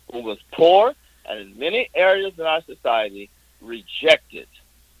 who was poor, and in many areas in our society rejected,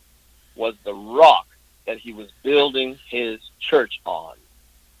 was the rock that he was building his church on,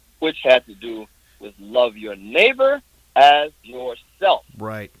 which had to do with love your neighbor as yourself.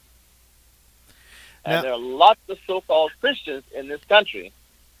 Right. And there are lots of so-called Christians in this country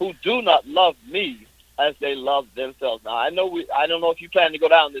who do not love me as they love themselves. Now, I don't know if you plan to go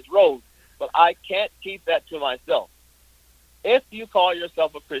down this road, but I can't keep that to myself. If you call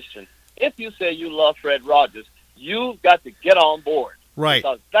yourself a Christian, if you say you love Fred Rogers, you've got to get on board. Right.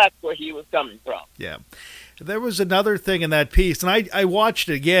 Because that's where he was coming from. Yeah. There was another thing in that piece, and I watched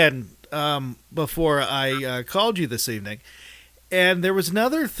it again before I called you this evening, and there was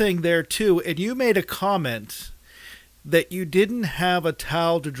another thing there, too, and you made a comment that you didn't have a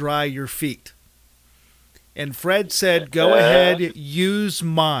towel to dry your feet. And Fred said, go ahead, use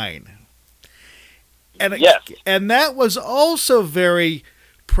mine. Yes. And that was also very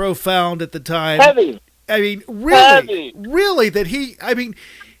profound at the time. Heavy. I mean, Heavy. really that he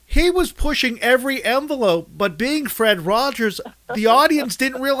was pushing every envelope, but being Fred Rogers, the audience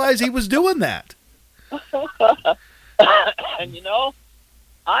didn't realize he was doing that. And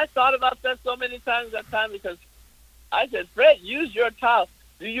I thought about that so many times that time because I said, Fred, use your towel.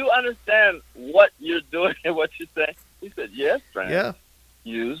 Do you understand what you're doing and what you're saying? He said, yes, Fred. Yeah.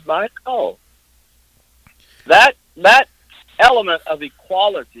 Use my towel. That element of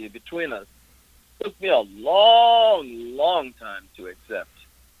equality between us took me a long, long time to accept.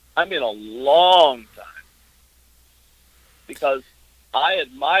 I mean, a long time. Because I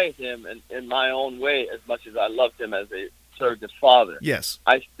admired him in my own way as much as I loved him as a surrogate father. Yes.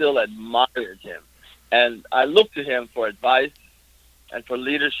 I still admired him. And I looked to him for advice and for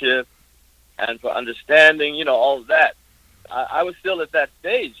leadership and for understanding, all of that. I was still at that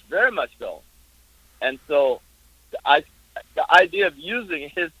stage, very much so. And so the idea of using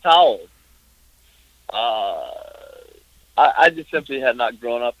his towel, I just simply had not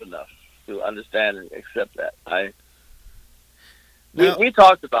grown up enough to understand and accept that. We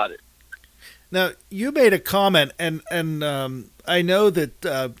talked about it. Now, you made a comment, and I know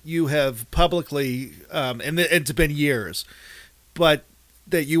that you have publicly, and it's been years, but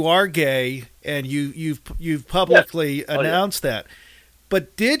that you are gay, and you've publicly announced that.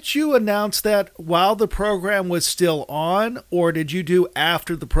 But did you announce that while the program was still on, or did you do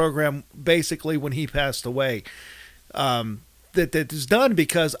after the program, basically when he passed away? That is done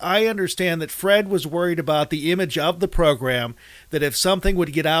because I understand that Fred was worried about the image of the program, that if something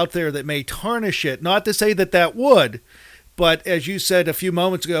would get out there that may tarnish it, not to say that would, but as you said a few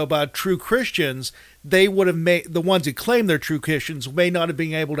moments ago about true Christians, they would have made, the ones who claim they're true Christians may not have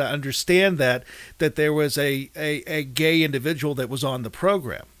been able to understand that there was a gay individual that was on the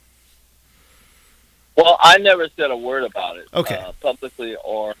program. Well, I never said a word about it publicly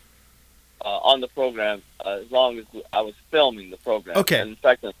or on the program as long as I was filming the program. Okay. And in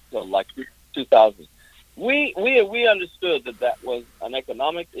fact, until like 2000, we understood that was an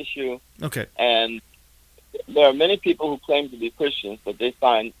economic issue. Okay. And there are many people who claim to be Christians, but they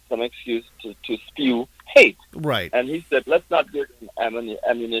find some excuse to spew hate. Right. And he said, let's not give them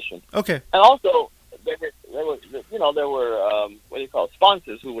ammunition. Okay. And also, there were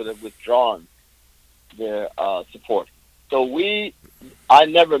sponsors who would have withdrawn their support. So I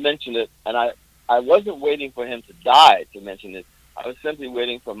never mentioned it, and I wasn't waiting for him to die to mention it. I was simply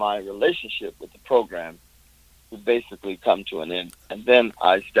waiting for my relationship with the program to basically come to an end. And then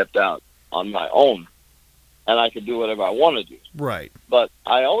I stepped out on my own, and I could do whatever I want to do. Right. But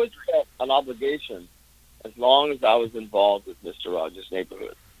I always felt an obligation as long as I was involved with Mr. Rogers'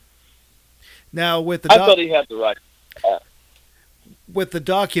 neighborhood. Now, with the I thought he had the right. With the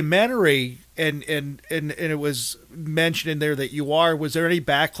documentary, and it was mentioned in there that was there any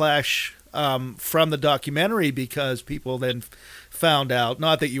backlash from the documentary because people then found out,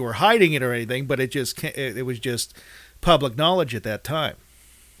 not that you were hiding it or anything, but it was just public knowledge at that time?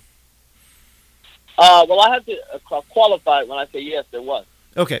 Well, I have to qualify it when I say yes, there was.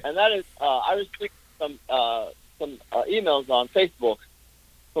 Okay. And that is, I received some emails on Facebook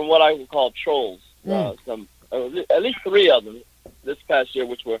from what I would call trolls. At least 3 of them this past year,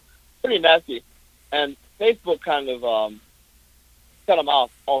 which were pretty nasty. And Facebook kind of cut them off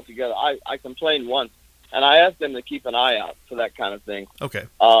altogether. I complained once, and I asked them to keep an eye out for that kind of thing. Okay.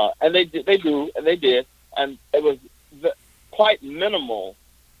 And they did, and it was quite minimal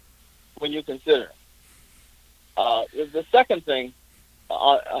when you consider. The second thing,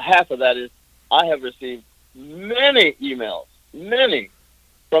 half of that is I have received many emails,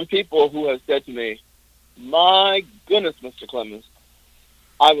 from people who have said to me, my goodness, Mr. Clemmons,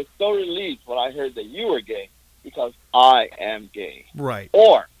 I was so relieved when I heard that you were gay because I am gay. Right.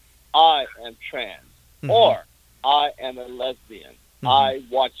 Or I am trans. Mm-hmm. Or I am a lesbian. Mm-hmm. I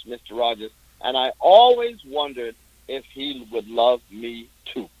watched Mr. Rogers, and I always wondered if he would love me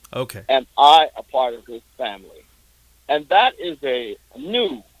too. Okay. Am I a part of his family? And that is a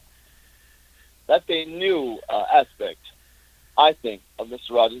new aspect, I think, of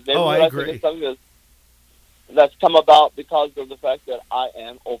Mr. Rogers. I agree. It's something that's come about because of the fact that I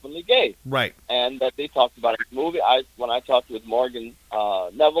am openly gay. Right. And that they talked about it in the movie. When I talked with Morgan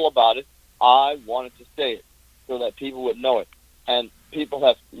Neville about it, I wanted to say it so that people would know it. And people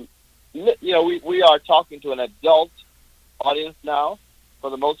have, we are talking to an adult audience now. For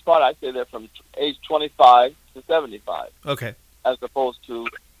the most part, I'd say they're from age 25 to 75. Okay. As opposed to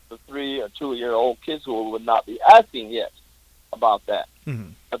the 3 or 2-year-old kids who would not be asking yet about that.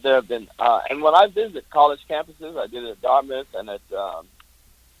 Mm-hmm. But there have been, and when I visit college campuses, I did it at Dartmouth and at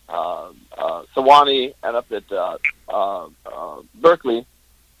Sewanee and up at Berkeley,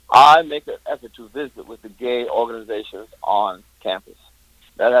 I make an effort to visit with the gay organizations on campus.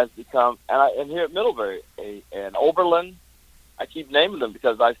 That has become, and here at Middlebury, and Oberlin, I keep naming them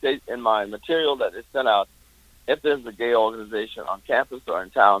because I say in my material that is sent out, if there's a gay organization on campus or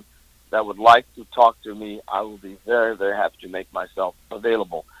in town that would like to talk to me, I will be very, very happy to make myself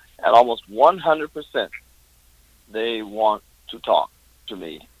available. At almost 100%, they want to talk to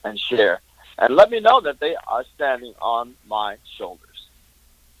me and share and let me know that they are standing on my shoulders.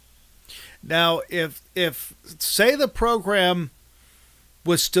 Now, if say the program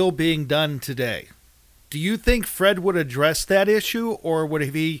was still being done today, do you think Fred would address that issue, or would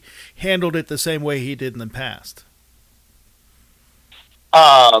he handled it the same way he did in the past?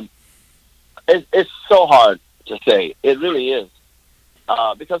 It's so hard to say. It really is.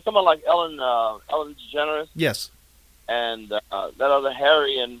 Because someone like Ellen DeGeneres, yes, and that other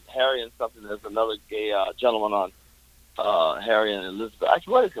Harry and something, there's another gay gentleman on Harry and Elizabeth.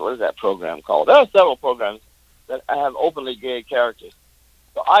 Actually, what is that program called? There are several programs that have openly gay characters.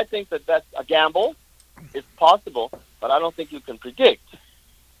 So I think that that's a gamble. It's possible, but I don't think you can predict.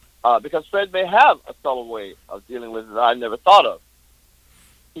 Because Fred may have a subtle way of dealing with it that I never thought of.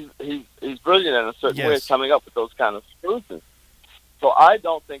 He's brilliant in a certain way of coming up with those kind of solutions. So I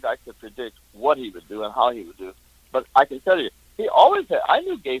don't think I could predict what he would do and how he would do. But I can tell you, he always had. I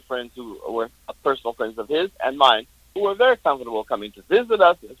knew gay friends who were personal friends of his and mine who were very comfortable coming to visit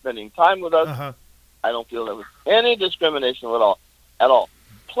us and spending time with us. Uh-huh. I don't feel there was any discrimination at all.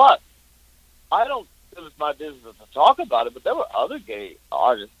 Plus, I don't feel it's my business to talk about it, but there were other gay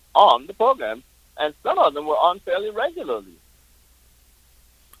artists on the program, and some of them were on fairly regularly.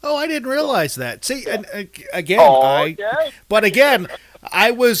 Oh, I didn't realize that. See, and again, but again,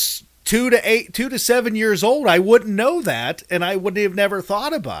 I was 2 to 7 years old. I wouldn't know that, and I wouldn't have never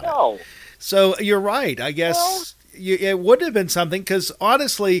thought about it. So you're right. I guess it would have been something, because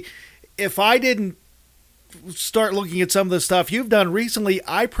honestly, if I didn't start looking at some of the stuff you've done recently,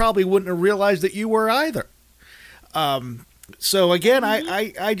 I probably wouldn't have realized that you were either. So again,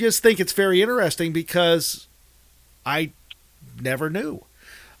 I just think it's very interesting because I never knew.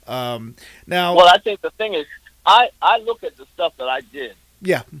 Now, well, I think the thing is, I look at the stuff that I did.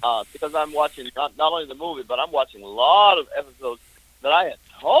 Yeah. Because I'm watching not only the movie, but I'm watching a lot of episodes that I had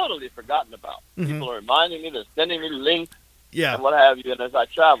totally forgotten about. Mm-hmm. People are reminding me, they're sending me links, yeah, and what have you. And as I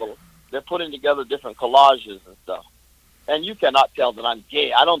travel, they're putting together different collages and stuff. And you cannot tell that I'm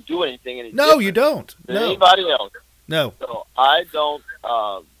gay. I don't do anything any No, you don't. than No. anybody else. No. So I don't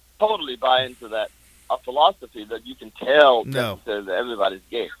totally buy into that philosophy that you can tell No. that everybody's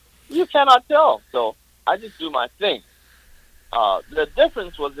gay. You cannot tell. So I just do my thing. The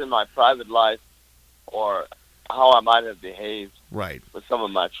difference was in my private life or how I might have behaved right with some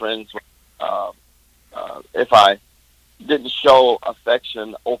of my friends. If I didn't show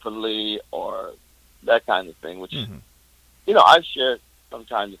affection openly or that kind of thing, which, you know, I've shared from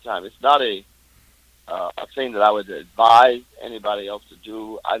time to time. It's not a thing that I would advise anybody else to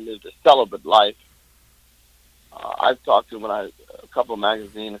do. I lived a celibate life. I've talked to a couple of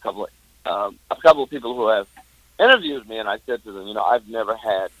magazines, a couple of people who have interviewed me, and I said to them, you know, I've never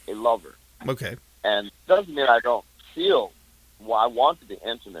had a lover. Okay. And it doesn't mean I don't feel I want to be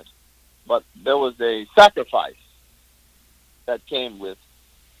intimate, but there was a sacrifice that came with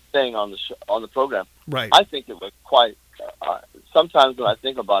staying on the program. Right. I think it was quite. Sometimes when I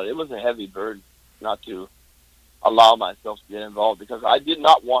think about it, it was a heavy burden not to allow myself to get involved because I did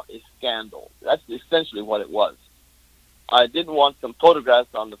not want a scandal. That's essentially what it was. I didn't want some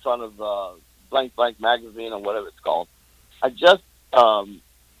photographs on the front of blank blank magazine or whatever it's called. I just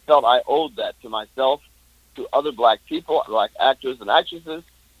felt I owed that to myself, to other black people, like actors and actresses,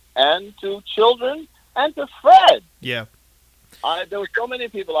 and to children, and to Fred. Yeah. There were so many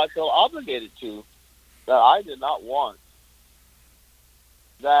people I felt obligated to that I did not want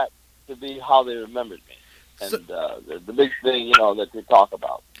that to be how they remembered me. And the big thing, you know, that they talk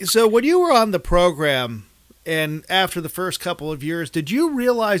about. So when you were on the program and after the first couple of years, did you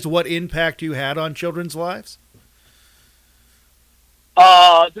realize what impact you had on children's lives?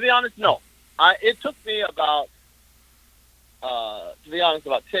 To be honest, no. It took me about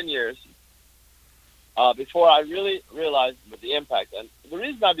 10 years before I really realized the impact. And the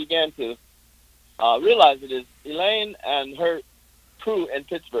reason I began to realize it is Elaine and her crew in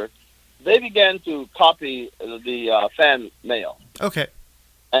Pittsburgh, they began to copy the fan mail. Okay.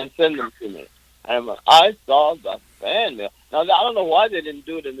 And send them to me. And I saw the fan mail. Now, I don't know why they didn't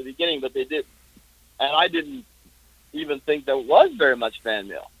do it in the beginning, but they did. And I didn't even think there was very much fan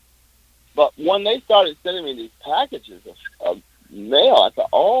mail. But when they started sending me these packages of mail. I thought,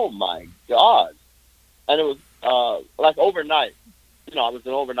 oh my God. And it was like overnight. I was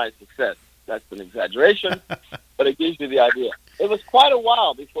an overnight success. That's an exaggeration, but it gives you the idea. It was quite a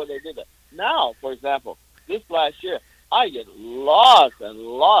while before they did that. Now, for example, this last year, I get lots and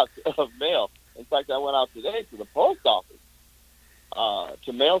lots of mail. In fact, I went out today to the post office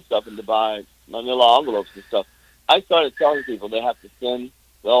to mail stuff and to buy manila envelopes and stuff. I started telling people they have to send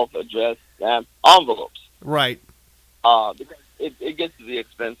self-addressed stamped envelopes. Right. Because it gets to be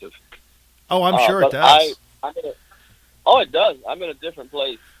expensive. Oh, I'm sure it does. It does. I'm in a different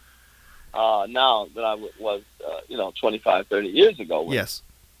place now than I was, 25, 30 years ago. Yes.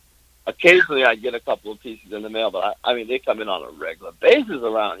 Occasionally I get a couple of pieces in the mail, but they come in on a regular basis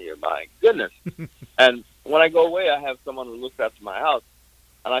around here. My goodness. And when I go away, I have someone who looks after my house,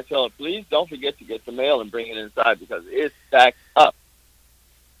 and I tell her, please don't forget to get the mail and bring it inside because it's stacked up.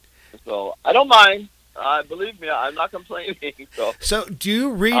 So I don't mind. Believe me, I'm not complaining. So do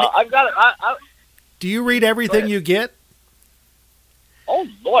you read? I've got it. Do you read everything you get? Oh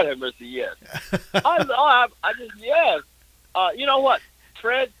Lord, have mercy, yes. I just yes. You know what?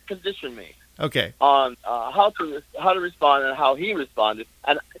 Fred conditioned me. Okay. On how to respond and how he responded,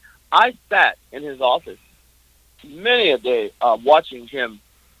 and I sat in his office many a day watching him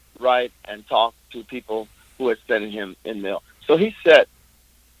write and talk to people who had sent him in mail. So he set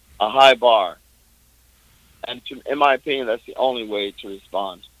a high bar, and in my opinion, that's the only way to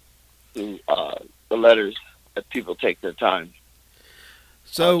respond to the letters that people take their time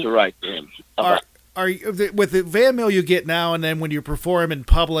to write to him. Are you, with the van mail you get now and then when you perform in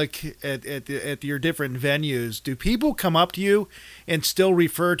public at your different venues, do people come up to you and still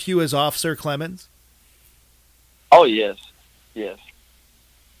refer to you as Officer Clemmons? Oh, yes. Yes.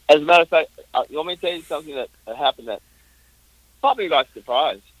 As a matter of fact, you want me to tell you something that happened that probably got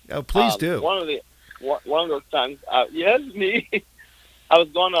surprised? Oh, please do. One of those times, yes, me. I was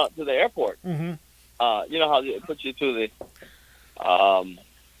going out to the airport. Mm-hmm. You know how they put you through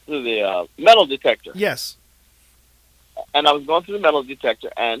the metal detector. Yes. And I was going through the metal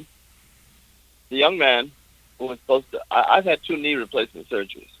detector, and the young man who was supposed to... I've had 2 knee replacement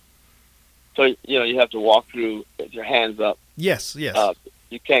surgeries. So, you have to walk through with your hands up. Yes, yes.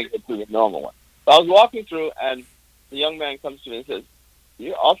 You can't get through the normal one. So I was walking through, and the young man comes to me and says,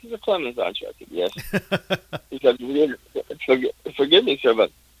 "You're Officer Clemmons, aren't you?" I said, "Yes." He said, "Forgive me, sir,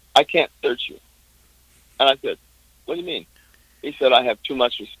 but I can't search you." And I said, "What do you mean?" He said, "I have too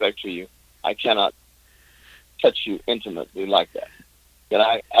much respect for you. I cannot touch you intimately like that. Can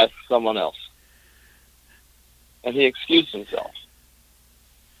I ask someone else?" And he excused himself.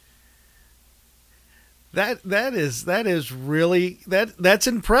 That is really that's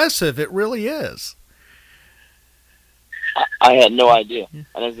impressive. It really is. I had no idea.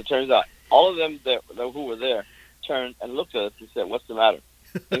 And as it turns out, all of them who were there turned and looked at us and said, "What's the matter?"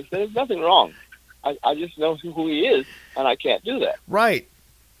 And he said, "There's nothing wrong. I just know who he is, and I can't do that." Right.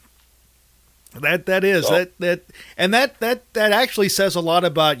 That is so, that actually says a lot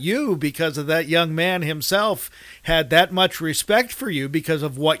about you because of that young man himself had that much respect for you because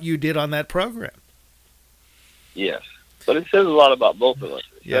of what you did on that program. Yes, but it says a lot about both of us.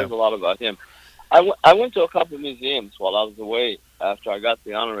 It says a lot about him. I went to a couple of museums while I was away after I got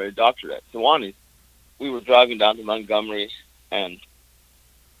the honorary doctorate at Sewanee. We were driving down to Montgomery, and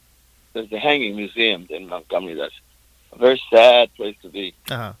there's the Hanging Museum in Montgomery. That's a very sad place to be.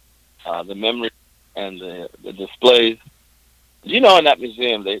 Uh-huh. The memory and the displays. In that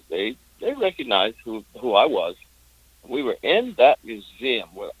museum, they recognized who I was. We were in that museum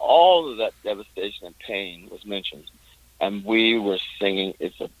where all of that devastation and pain was mentioned. And we were singing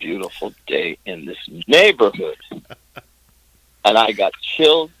 "It's a Beautiful Day in This Neighborhood." And I got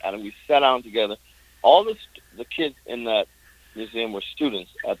chills, and we sat down together. All the kids in that museum were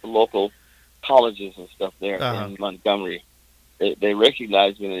students at the local colleges and stuff there in Montgomery. They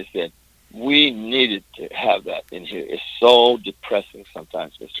recognized me, and they said, "We needed to have that in here. It's so depressing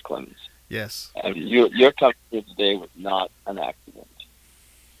sometimes, Mr. Clemmons." Yes. And your coming here today was not an accident.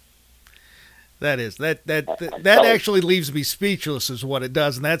 That is that actually leaves me speechless, is what it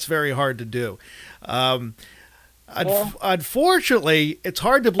does, and that's very hard to do. Unfortunately, it's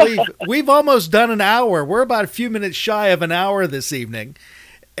hard to believe we've almost done an hour. We're about a few minutes shy of an hour this evening,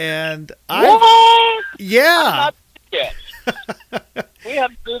 and what? Yeah. We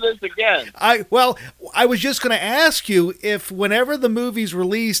have to do this again. I was just going to ask you if whenever the movie's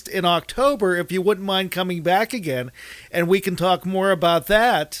released in October, if you wouldn't mind coming back again, and we can talk more about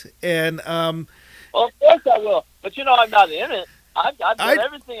that. And well, of course I will. But I'm not in it. I've done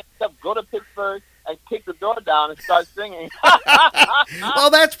everything except go to Pittsburgh and kick the door down and start singing. Well,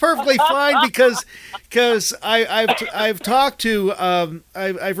 that's perfectly fine because I've talked to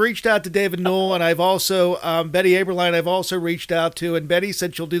I've reached out to David Newell, and I've also Betty Aberline I've also reached out to, and Betty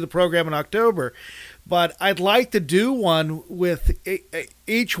said she'll do the program in October. But I'd like to do one with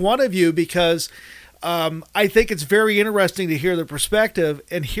each one of you because I think it's very interesting to hear the perspective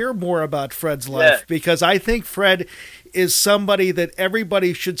and hear more about Fred's life, because I think Fred is somebody that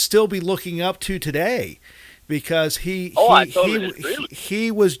everybody should still be looking up to today, because he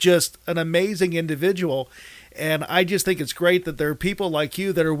was just an amazing individual, and I just think it's great that there are people like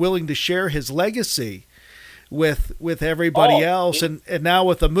you that are willing to share his legacy with everybody else, and now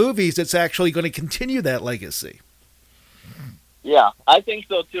with the movies, it's actually going to continue that legacy. Yeah, I think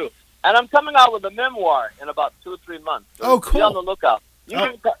so too. And I'm coming out with a memoir in about 2 or 3 months. So cool. Be on the lookout. You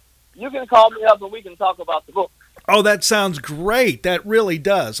can call me up and we can talk about the book. Oh, that sounds great. That really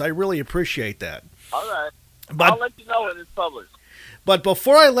does. I really appreciate that. All right. But, I'll let you know when it's published. But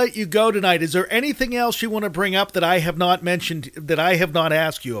before I let you go tonight, is there anything else you want to bring up that I have not mentioned, that I have not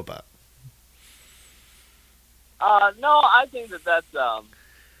asked you about? No, I think that's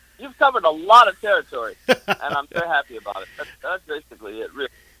you've covered a lot of territory, and I'm very happy about it. That's basically it, really.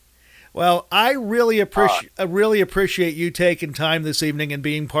 Well, I really appreciate you taking time this evening and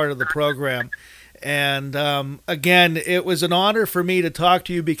being part of the program. And again, it was an honor for me to talk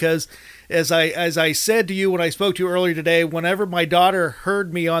to you because, as I said to you when I spoke to you earlier today, whenever my daughter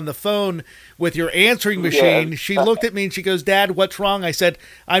heard me on the phone with your answering machine, she looked at me and she goes, "Dad, what's wrong?" I said,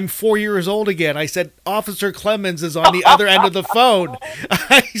 "I'm 4 years old again." I said, "Officer Clemmons is on the other end of the phone."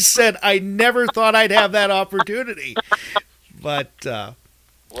 I said, "I never thought I'd have that opportunity." But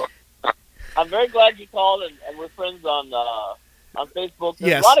I'm very glad you called, and we're friends on Facebook.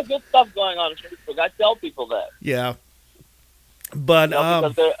 There's yes. a lot of good stuff going on Facebook. I tell people that. Yeah. But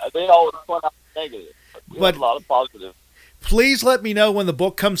because they always point out negative. But a lot of positive. Please let me know when the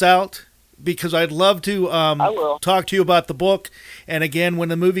book comes out, because I'd love to talk to you about the book. And again, when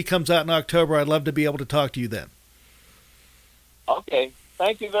the movie comes out in October, I'd love to be able to talk to you then. Okay.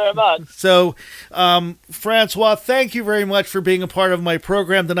 Thank you very much. So, François, thank you very much for being a part of my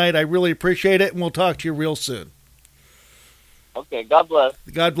program tonight. I really appreciate it, and we'll talk to you real soon. Okay, God bless.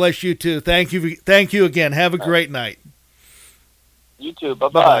 God bless you too. Thank you again. Have a great night. You too.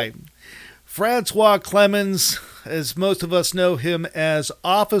 Bye-bye. François Clemmons, as most of us know him as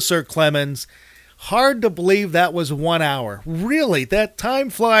Officer Clemmons. Hard to believe that was 1 hour. Really, that time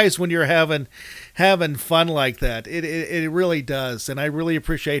flies when you're having fun like that. It really does, and I really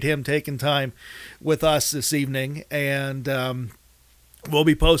appreciate him taking time with us this evening. And we'll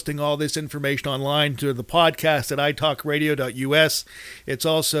be posting all this information online to the podcast at italkradio.us. It's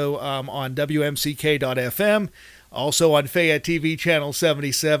also on WMCK.FM, also on Fayette TV Channel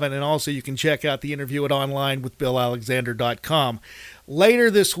 77, and also you can check out the interview at online with BillAlexander.com. Later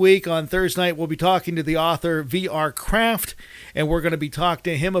this week, on Thursday night, we'll be talking to the author V.R. Kraft, and we're going to be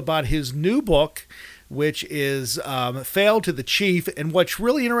talking to him about his new book, which is Fail to the Chief. And what's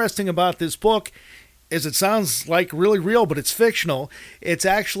really interesting about this book is it sounds like really real, but it's fictional. It's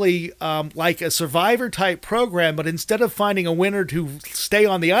actually like a Survivor-type program, but instead of finding a winner to stay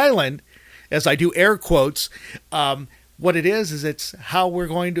on the island, as I do air quotes, what it is it's how we're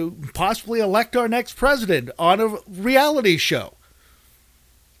going to possibly elect our next president on a reality show.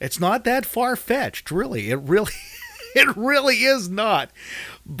 It's not that far-fetched, really. It really is not.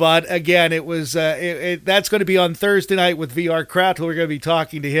 But again, it was that's going to be on Thursday night with VR Kraft. We're going to be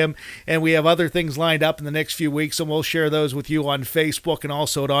talking to him, and we have other things lined up in the next few weeks, and we'll share those with you on Facebook and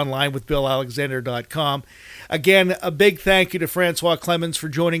also at online with BillAlexander.com. Again, a big thank you to François Clemmons for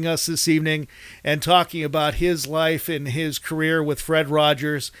joining us this evening and talking about his life and his career with Fred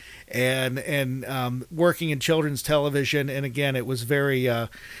Rogers and working in children's television. And again, it was very,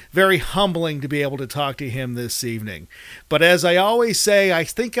 very humbling to be able to talk to him this evening. But as I always say, I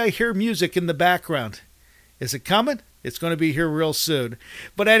think I hear music in the background. Is it coming? It's going to be here real soon.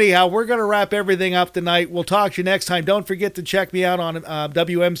 But anyhow, we're going to wrap everything up tonight. We'll talk to you next time. Don't forget to check me out on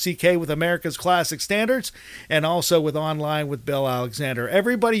WMCK with America's Classic Standards and also with Online with Bill Alexander.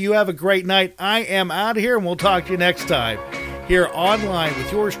 Everybody, you have a great night. I am out of here, and we'll talk to you next time here online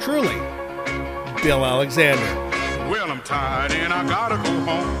with yours truly, Bill Alexander. Well, I'm tired and I gotta go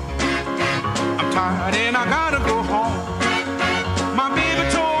home. I'm tired and I gotta go home. My baby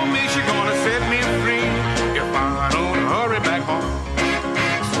told me she's gonna set me free if I don't hurry back home.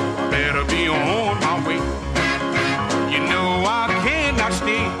 So I better be on my way. You know I cannot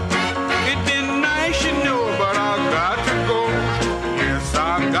stay. It's been nice, you know, but I got to go. Yes,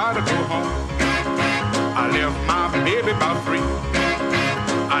 I gotta go home. I left my baby about 3.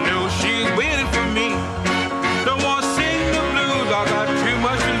 I know she's waiting for me.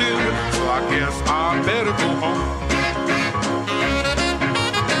 I guess I better go home.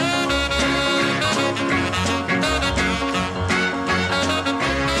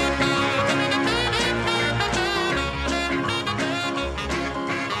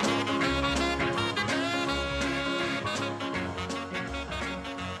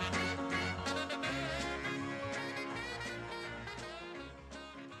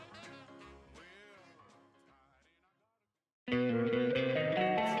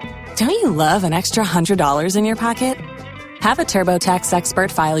 Don't you love an extra $100 in your pocket? Have a TurboTax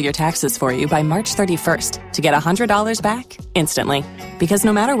expert file your taxes for you by March 31st to get $100 back instantly. Because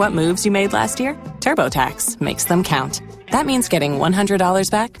no matter what moves you made last year, TurboTax makes them count. That means getting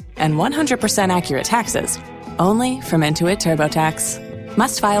 $100 back and 100% accurate taxes, only from Intuit TurboTax.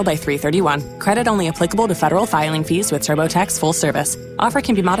 Must file by 3/31. Credit only applicable to federal filing fees with TurboTax full service. Offer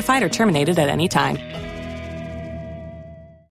can be modified or terminated at any time.